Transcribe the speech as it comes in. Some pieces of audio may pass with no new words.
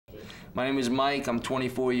My name is Mike. I'm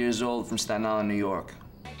 24 years old from Staten Island, New York.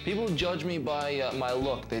 People judge me by my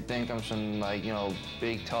look. They think I'm some, like, you know,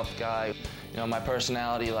 big, tough guy. You know, my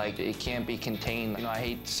personality, like, it can't be contained. You know, I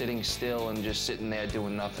hate sitting still and just sitting there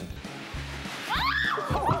doing nothing.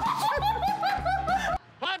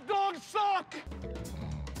 Hot dogs suck!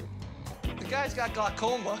 The guy's got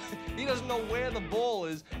glaucoma. He doesn't know where the ball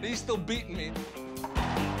is, and he's still beating me.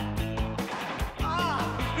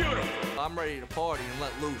 Ah! Beautiful! I'm ready to party and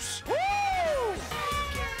let loose. Woo!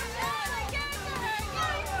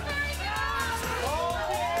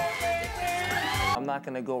 I'm not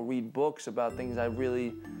gonna go read books about things I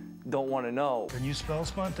really don't want to know. Can you spell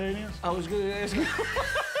spontaneous? I was gonna ask you.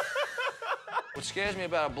 What scares me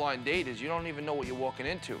about a blind date is you don't even know what you're walking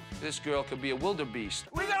into. This girl could be a wildebeest.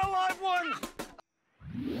 We got a live one!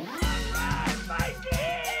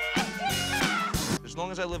 As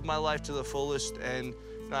long as I live my life to the fullest and,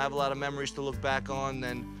 you know, I have a lot of memories to look back on,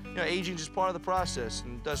 then, you know, aging is part of the process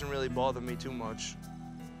and doesn't really bother me too much.